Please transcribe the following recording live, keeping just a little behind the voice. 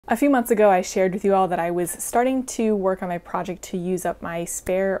A few months ago, I shared with you all that I was starting to work on my project to use up my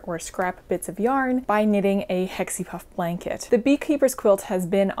spare or scrap bits of yarn by knitting a hexipuff blanket. The beekeeper's quilt has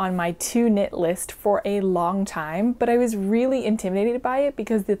been on my to knit list for a long time, but I was really intimidated by it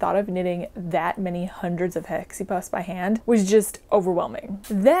because the thought of knitting that many hundreds of hexipuffs by hand was just overwhelming.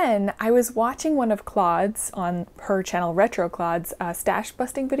 Then I was watching one of Claude's, on her channel Retro Claude's, stash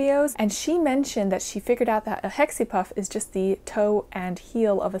busting videos, and she mentioned that she figured out that a hexipuff is just the toe and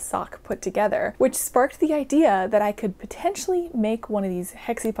heel of a sock put together, which sparked the idea that I could potentially make one of these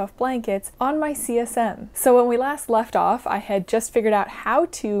hexipuff blankets on my CSM. So when we last left off, I had just figured out how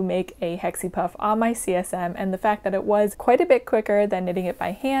to make a hexipuff on my CSM, and the fact that it was quite a bit quicker than knitting it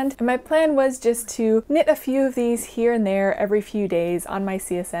by hand. And my plan was just to knit a few of these here and there every few days on my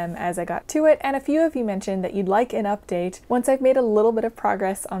CSM as I got to it, and a few of you mentioned that you'd like an update once I've made a little bit of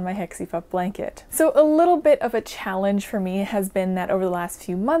progress on my hexipuff blanket. So a little bit of a challenge for me has been that over the last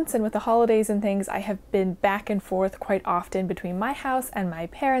few months and with the holidays and things, I have been back and forth quite often between my house and my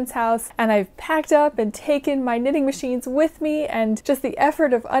parents' house, and I've packed up and taken my knitting machines with me, and just the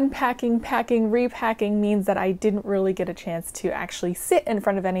effort of unpacking, packing, repacking means that I didn't really get a chance to actually sit in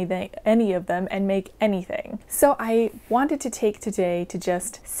front of any of them and make anything. So I wanted to take today to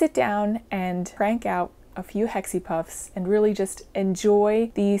just sit down and crank out a few hexipuffs and really just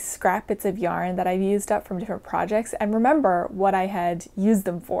enjoy these scrap bits of yarn that I've used up from different projects and remember what I had used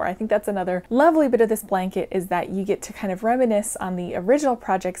them for. I think that's another lovely bit of this blanket, is that you get to kind of reminisce on the original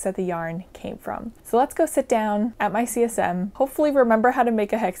projects that the yarn came from. So let's go sit down at my CSM, hopefully remember how to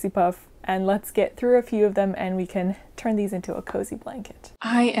make a hexipuff, and let's get through a few of them and we can turn these into a cozy blanket.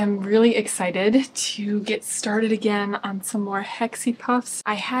 I am really excited to get started again on some more hexipuffs.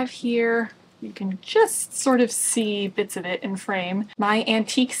 I have here, you can just sort of see bits of it in frame, my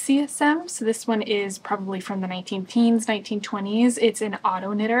antique CSM. So this one is probably from the 19-teens, 1920s. It's an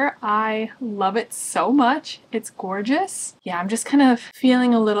auto knitter. I love it so much. It's gorgeous. Yeah, I'm just kind of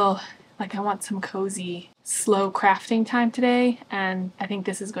feeling a little like I want some cozy, slow crafting time today, and I think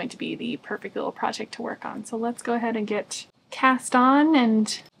this is going to be the perfect little project to work on. So let's go ahead and get cast on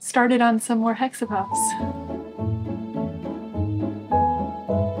and started on some more hexipuffs.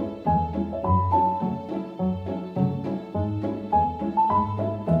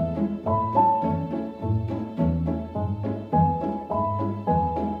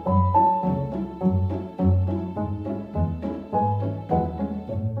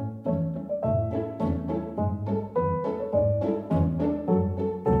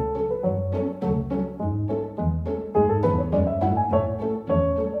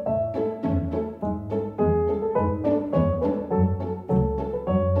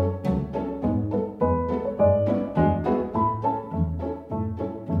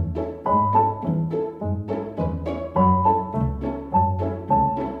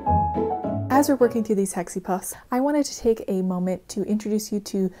 As we're working through these hexipuffs, I wanted to take a moment to introduce you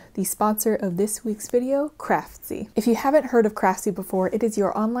to the sponsor of this week's video, Craftsy. If you haven't heard of Craftsy before, it is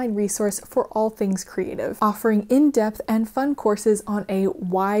your online resource for all things creative, offering in-depth and fun courses on a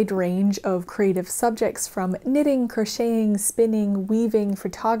wide range of creative subjects from knitting, crocheting, spinning, weaving,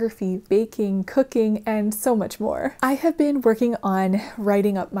 photography, baking, cooking, and so much more. I have been working on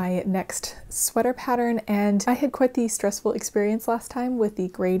writing up my next sweater pattern, and I had quite the stressful experience last time with the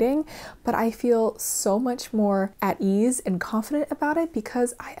grading, but I feel so much more at ease and confident about it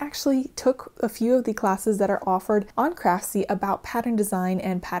because I actually took a few of the classes that are offered on Craftsy about pattern design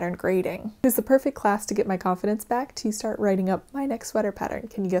and pattern grading. It was the perfect class to get my confidence back to start writing up my next sweater pattern.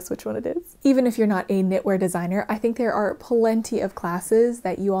 Can you guess which one it is? Even if you're not a knitwear designer, I think there are plenty of classes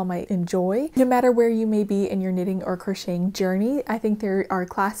that you all might enjoy. No matter where you may be in your knitting or crocheting journey, I think there are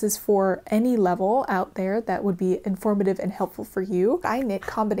classes for any level out there that would be informative and helpful for you. I knit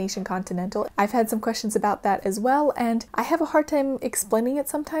combination continental. I've had some questions about that as well, and I have a hard time explaining it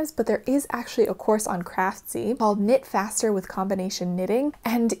sometimes, but there is actually a course on Craftsy called Knit Faster with Combination Knitting,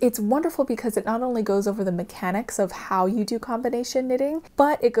 and it's wonderful because it not only goes over the mechanics of how you do combination knitting,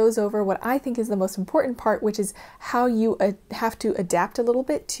 but it goes over what I think is the most important part, which is how you have to adapt a little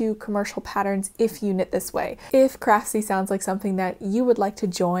bit to commercial patterns if you knit this way. If Craftsy sounds like something that you would like to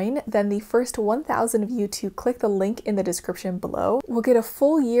join, then the first 1,000 of you to click the link in the description below will get a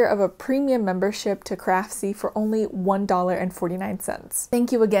full year of a premium membership to Craftsy for only $1.49.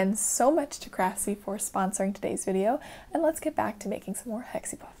 Thank you again so much to Craftsy for sponsoring today's video, and let's get back to making some more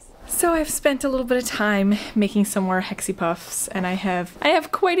hexipuffs. So I've spent a little bit of time making some more hexipuffs, and I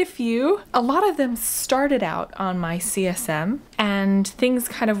have quite a few. A lot of them started out on my CSM and things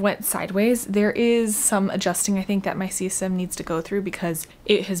kind of went sideways. There is some adjusting I think that my CSM needs to go through because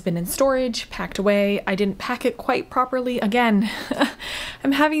it has been in storage, packed away. I didn't pack it quite properly. Again,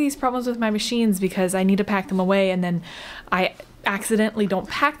 I'm having these problems with my machines because I need to pack them away and then I accidentally don't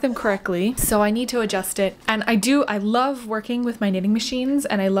pack them correctly, so I need to adjust it. And I love working with my knitting machines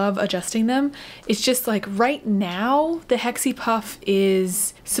and I love adjusting them. It's just like right now the hexipuff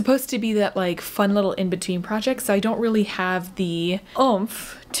is supposed to be that like fun little in-between project, so I don't really have the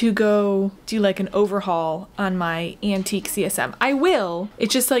oomph to go do like an overhaul on my antique CSM. I will,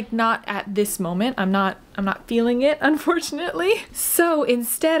 it's just like not at this moment. I'm not feeling it, unfortunately. So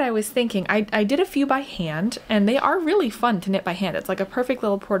instead I was thinking, I did a few by hand and they are really fun to knit by hand. It's like a perfect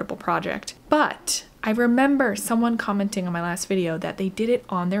little portable project. But I remember someone commenting on my last video that they did it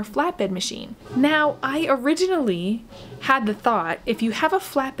on their flatbed machine. Now, I originally had the thought, if you have a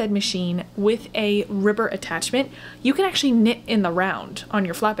flatbed machine with a ribber attachment, you can actually knit in the round on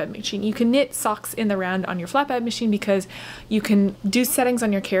your flatbed machine. You can knit socks in the round on your flatbed machine because you can do settings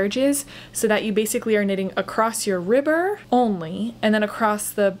on your carriages so that you basically are knitting across your ribber only, and then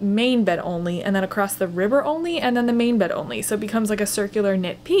across the main bed only, and then across the ribber only, and then the main bed only. So it becomes like a circular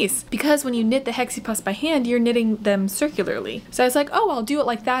knit piece. Because when you knit the hexipuff by hand, you're knitting them circularly. So I was like, oh, I'll do it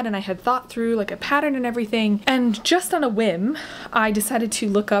like that, and I had thought through like a pattern and everything, and just on a whim, I decided to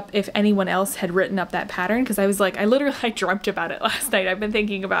look up if anyone else had written up that pattern, because I was like, I literally dreamt about it last night. I've been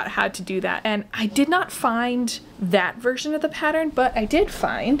thinking about how to do that, and I did not find that version of the pattern, but I did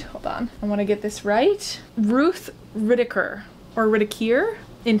find, hold on, I want to get this right, Ruth Riddiker, or Riddiker,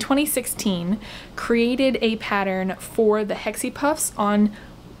 in 2016 created a pattern for the hexipuffs on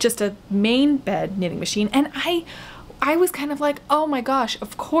just a main bed knitting machine, and I was kind of like, oh my gosh,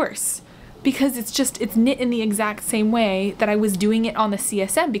 of course, because it's knit in the exact same way that I was doing it on the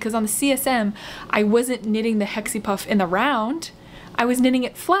CSM, because on the CSM I wasn't knitting the hexipuff in the round, I was knitting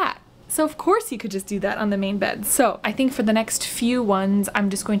it flat. So of course you could just do that on the main bed. So I think for the next few ones, I'm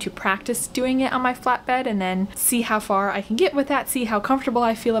just going to practice doing it on my flatbed and then see how far I can get with that, see how comfortable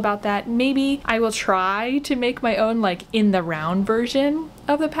I feel about that. Maybe I will try to make my own like in the round version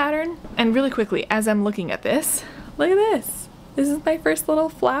of the pattern. And really quickly, as I'm looking at this, look at this. This is my first little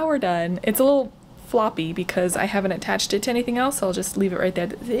flower done. It's a little floppy because I haven't attached it to anything else, so I'll just leave it right there.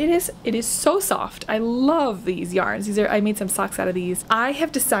 It is so soft. I love these yarns. I made some socks out of these. I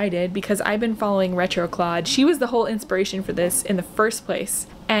have decided, because I've been following Retro Claude, she was the whole inspiration for this in the first place,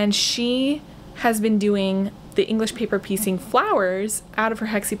 and she has been doing the English paper piecing flowers out of her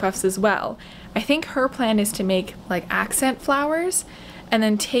hexipuffs as well. I think her plan is to make like accent flowers and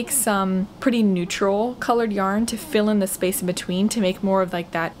then take some pretty neutral colored yarn to fill in the space in between to make more of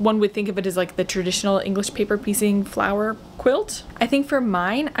like that. One would think of it as like the traditional English paper piecing flower quilt. I think for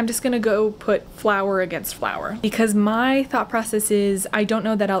mine, I'm just gonna go put flower against flower, because my thought process is I don't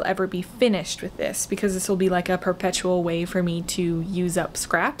know that I'll ever be finished with this, because this will be like a perpetual way for me to use up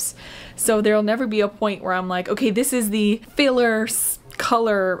scraps. So there'll never be a point where I'm like, okay, this is the filler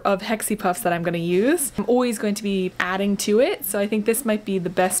color of hexipuffs that I'm going to use. I'm always going to be adding to it, so I think this might be the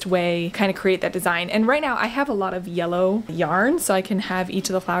best way to kind of create that design. And right now I have a lot of yellow yarn, so I can have each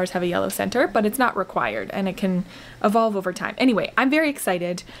of the flowers have a yellow center, but it's not required and it can evolve over time. Anyway, I'm very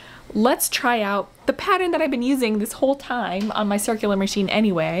excited. Let's try out the pattern that I've been using this whole time on my circular machine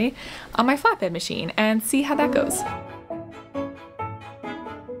anyway, on my flatbed machine, and see how that goes.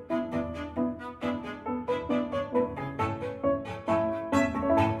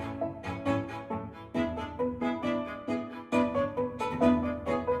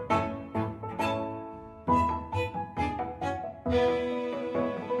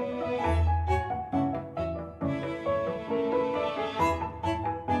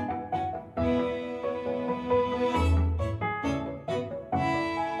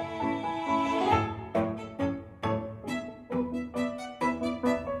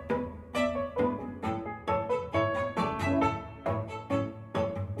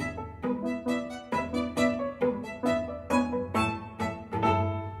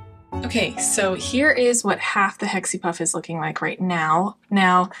 Okay, so here is what half the hexipuff is looking like right now.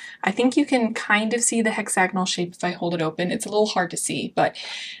 Now, I think you can kind of see the hexagonal shape if I hold it open. It's a little hard to see, but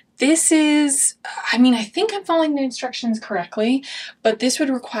this is, I mean, I think I'm following the instructions correctly, but this would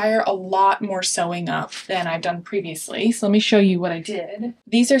require a lot more sewing up than I've done previously. So let me show you what I did.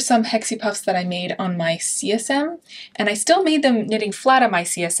 These are some hexipuffs that I made on my CSM, and I still made them knitting flat on my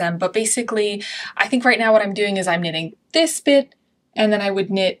CSM, but basically, I think right now what I'm doing is I'm knitting this bit, and then I would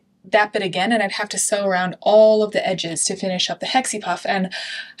knit that bit again and I'd have to sew around all of the edges to finish up the hexipuff, and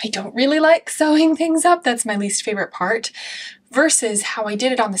I don't really like sewing things up. That's my least favorite part. Versus how I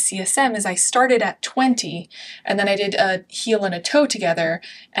did it on the CSM is I started at 20 and then I did a heel and a toe together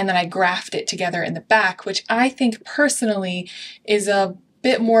and then I graphed it together in the back, which I think personally is a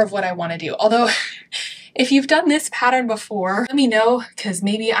bit more of what I want to do. Although if you've done this pattern before, let me know, because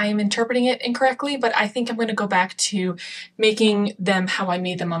maybe I am interpreting it incorrectly, but I think I'm going to go back to making them how I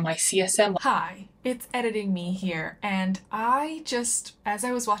made them on my CSM. Hi, it's editing me here, and I just, as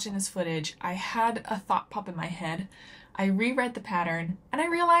I was watching this footage, I had a thought pop in my head. I reread the pattern and I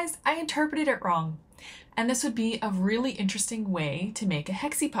realized I interpreted it wrong. And this would be a really interesting way to make a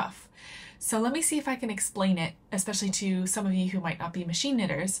hexipuff. So let me see if I can explain it, especially to some of you who might not be machine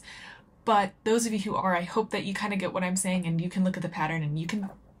knitters. But those of you who are, I hope that you kind of get what I'm saying and you can look at the pattern and you can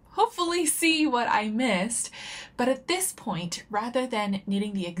hopefully see what I missed. But at this point, rather than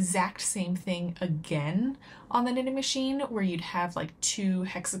knitting the exact same thing again on the knitting machine, where you'd have like 2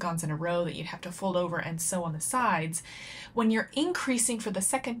 hexagons in a row that you'd have to fold over and sew on the sides, when you're increasing for the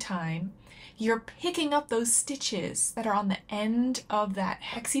second time, you're picking up those stitches that are on the end of that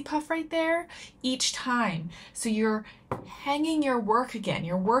hexipuff right there each time. So you're hanging your work again.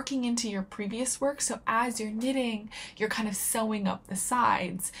 You're working into your previous work. So as you're knitting, you're kind of sewing up the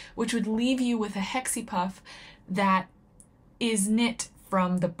sides, which would leave you with a hexipuff that is knit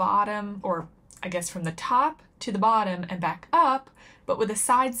from the bottom, or I guess from the top to the bottom and back up, but with the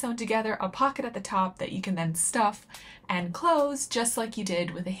sides sewn together, a pocket at the top that you can then stuff and close just like you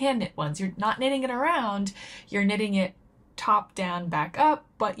did with the hand knit ones. You're not knitting it around, you're knitting it top down, back up,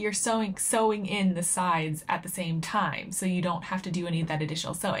 but you're sewing in the sides at the same time, so you don't have to do any of that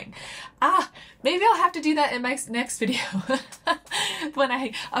additional sewing. Maybe I'll have to do that in my next video when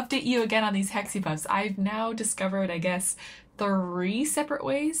I update you again on these hexipuffs. I've now discovered, I guess, 3 separate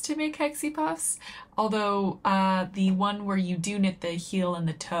ways to make hexipuffs, although the one where you do knit the heel and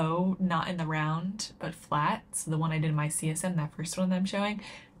the toe, not in the round, but flat, so the one I did in my CSM, that first one that I'm showing,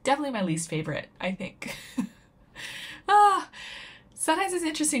 definitely my least favorite, I think. Sometimes it's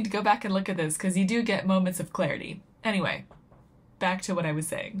interesting to go back and look at this because you do get moments of clarity. Anyway, back to what I was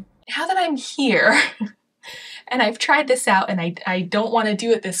saying. Now that I'm here and I've tried this out and I don't want to do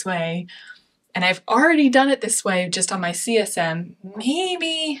it this way, and I've already done it this way just on my CSM,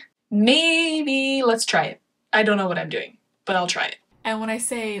 maybe let's try it. I don't know what I'm doing, but I'll try it. And when I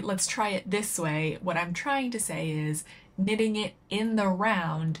say let's try it this way, what I'm trying to say is knitting it in the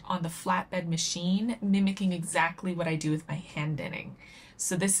round on the flatbed machine, mimicking exactly what I do with my hand knitting.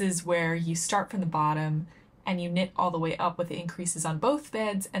 So this is where you start from the bottom and you knit all the way up with the increases on both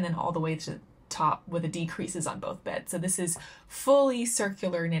beds and then all the way to the top with the decreases on both beds. So this is fully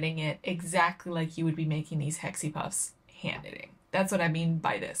circular knitting it exactly like you would be making these hexipuffs hand knitting. That's what I mean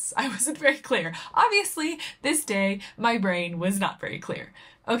by this. I wasn't very clear. Obviously, this day, my brain was not very clear.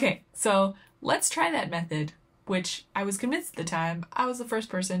 Okay, so let's try that method, which I was convinced at the time I was the first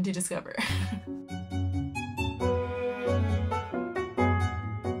person to discover.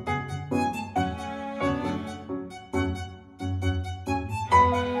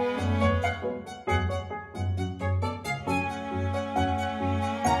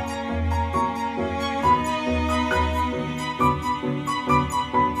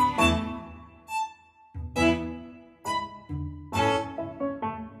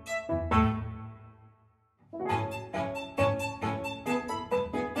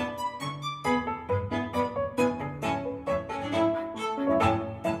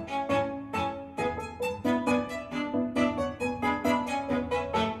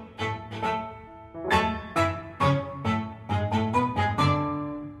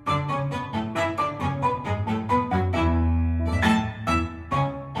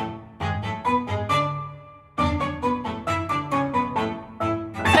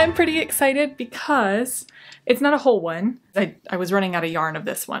 I'm pretty excited because it's not a whole one. I was running out of yarn of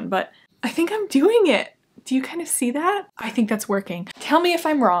this one, but I think I'm doing it. Do you kind of see that? I think that's working. Tell me if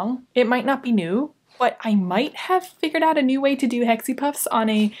I'm wrong. It might not be new, but I might have figured out a new way to do hexipuffs on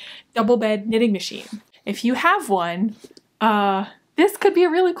a double bed knitting machine. If you have one, this could be a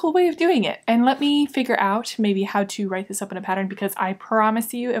really cool way of doing it. And let me figure out maybe how to write this up in a pattern, because I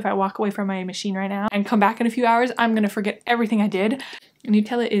promise you, if I walk away from my machine right now and come back in a few hours, I'm gonna forget everything I did.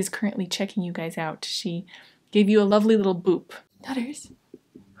 Nutella is currently checking you guys out. She gave you a lovely little boop. Nutters,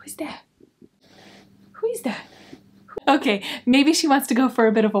 who's that? Who is that? Okay, maybe she wants to go for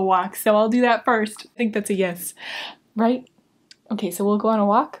a bit of a walk, so I'll do that first. I think that's a yes, right? Okay, so we'll go on a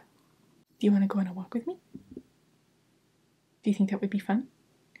walk. Do you want to go on a walk with me? Do you think that would be fun?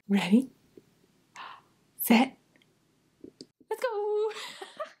 Ready? Set? Let's go!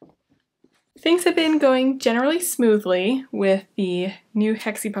 Things have been going generally smoothly with the new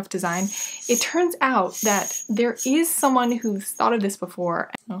hexipuff design. It turns out that there is someone who's thought of this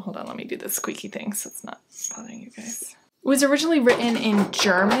before. Oh, hold on, let me do the squeaky thing so it's not bothering you guys. It was originally written in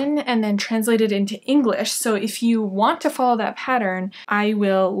German and then translated into English, so if you want to follow that pattern, I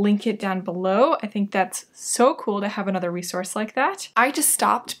will link it down below. I think that's so cool to have another resource like that. I just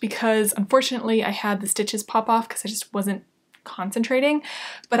stopped because unfortunately I had the stitches pop off because I just wasn't concentrating,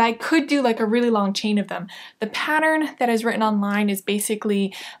 but I could do like a really long chain of them. The pattern that is written online is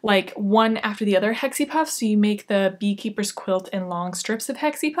basically like one after the other hexipuffs, so you make the beekeeper's quilt in long strips of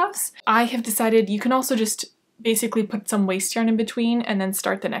hexipuffs. I have decided you can also just basically put some waste yarn in between and then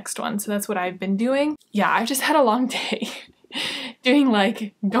start the next one, so that's what I've been doing. Yeah, I've just had a long day doing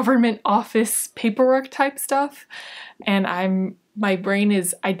like government office paperwork type stuff, and my brain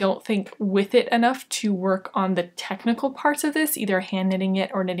is, I don't think, with it enough to work on the technical parts of this, either hand knitting it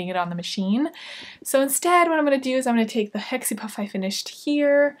or knitting it on the machine. So instead, what I'm going to do is I'm going to take the hexipuff I finished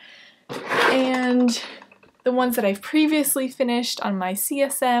here and the ones that I've previously finished on my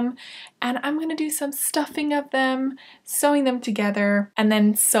CSM, and I'm going to do some stuffing of them, sewing them together, and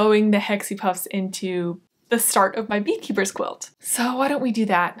then sewing the hexipuffs into the start of my beekeeper's quilt. So why don't we do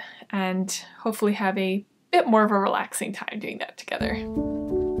that and hopefully have a bit more of a relaxing time doing that together.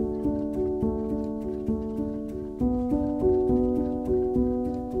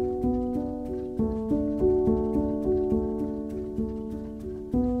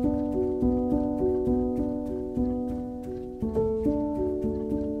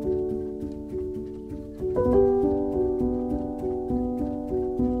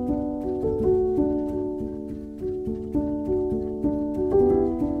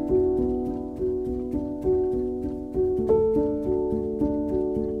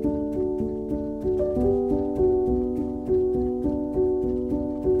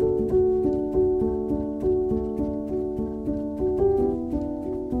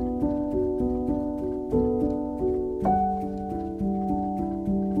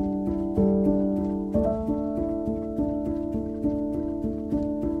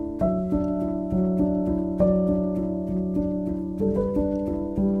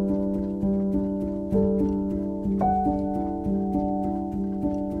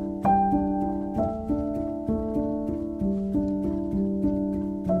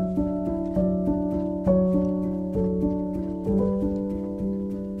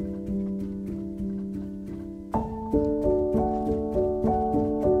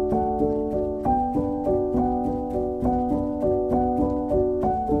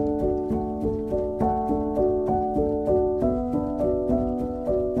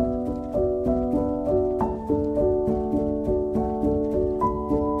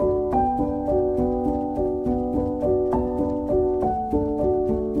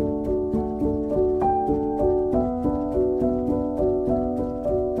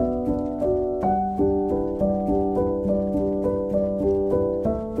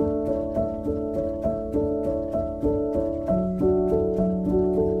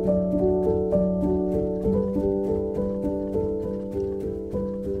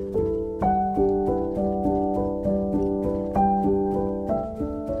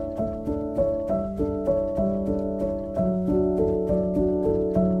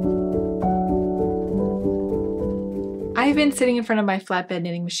 I've been sitting in front of my flatbed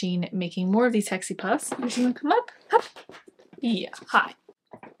knitting machine making more of these hexipuffs. You want to come up? Up. Yeah, hi.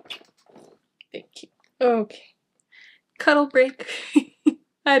 Thank you. Okay. Cuddle break.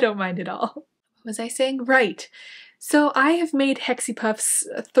 I don't mind at all. What was I saying? Right. So I have made hexipuffs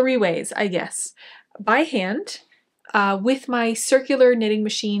 3 ways, I guess. By hand, with my circular knitting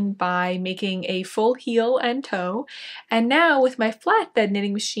machine by making a full heel and toe, and now with my flatbed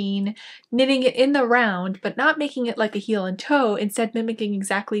knitting machine, knitting it in the round, but not making it like a heel and toe, instead mimicking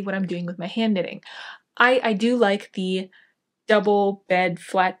exactly what I'm doing with my hand knitting. I do like the double bed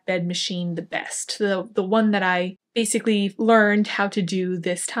flatbed machine the best, the one that I basically learned how to do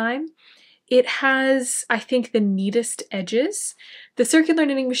this time. It has, I think, the neatest edges. The circular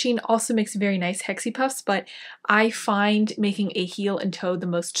knitting machine also makes very nice hexipuffs, but I find making a heel and toe the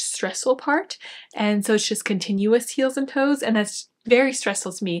most stressful part, and so it's just continuous heels and toes, and that's very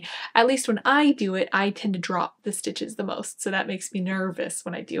stressful to me. At least when I do it, I tend to drop the stitches the most, so that makes me nervous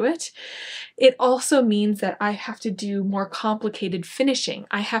when I do it. It also means that I have to do more complicated finishing.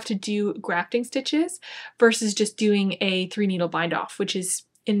 I have to do grafting stitches versus just doing a 3-needle bind off, which is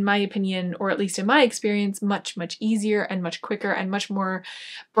in my opinion, or at least in my experience, much easier and much quicker and much more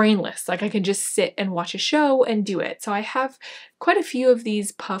brainless. Like I can just sit and watch a show and do it. So I have quite a few of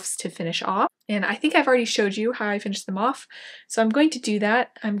these puffs to finish off, and I think I've already showed you how I finished them off. So I'm going to do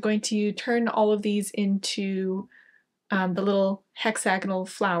that. I'm going to turn all of these into the little hexagonal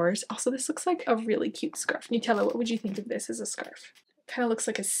flowers. Also, this looks like a really cute scarf. Nutella, what would you think of this as a scarf? Kind of looks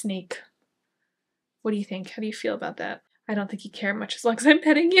like a snake. What do you think? How do you feel about that? I don't think you care much as long as I'm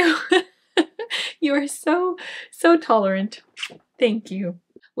petting you. You are so tolerant. Thank you.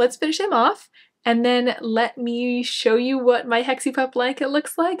 Let's finish him off, and then let me show you what my hexipuff blanket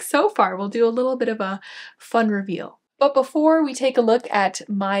looks like so far. We'll do a little bit of a fun reveal. But before we take a look at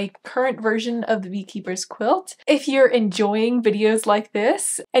my current version of the Beekeeper's quilt, if you're enjoying videos like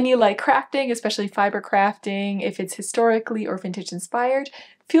this and you like crafting, especially fiber crafting, if it's historically or vintage inspired,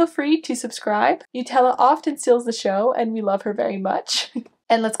 feel free to subscribe. Nutella often steals the show and we love her very much.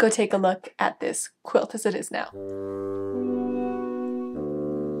 And let's go take a look at this quilt as it is now.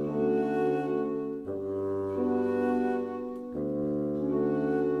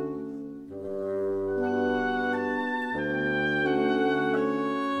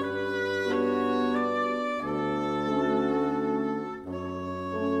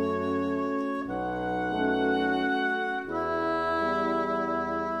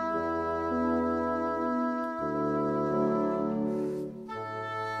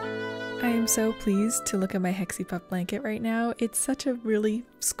 I am so pleased to look at my hexipuff blanket right now. It's such a really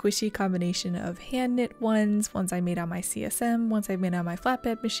squishy combination of hand knit ones I made on my CSM, ones I made on my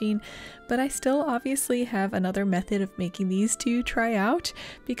flatbed machine, but I still obviously have another method of making these to try out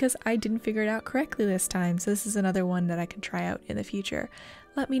because I didn't figure it out correctly this time, so this is another one that I can try out in the future.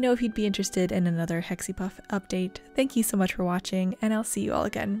 Let me know if you'd be interested in another hexipuff update. Thank you so much for watching, and I'll see you all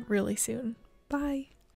again really soon. Bye!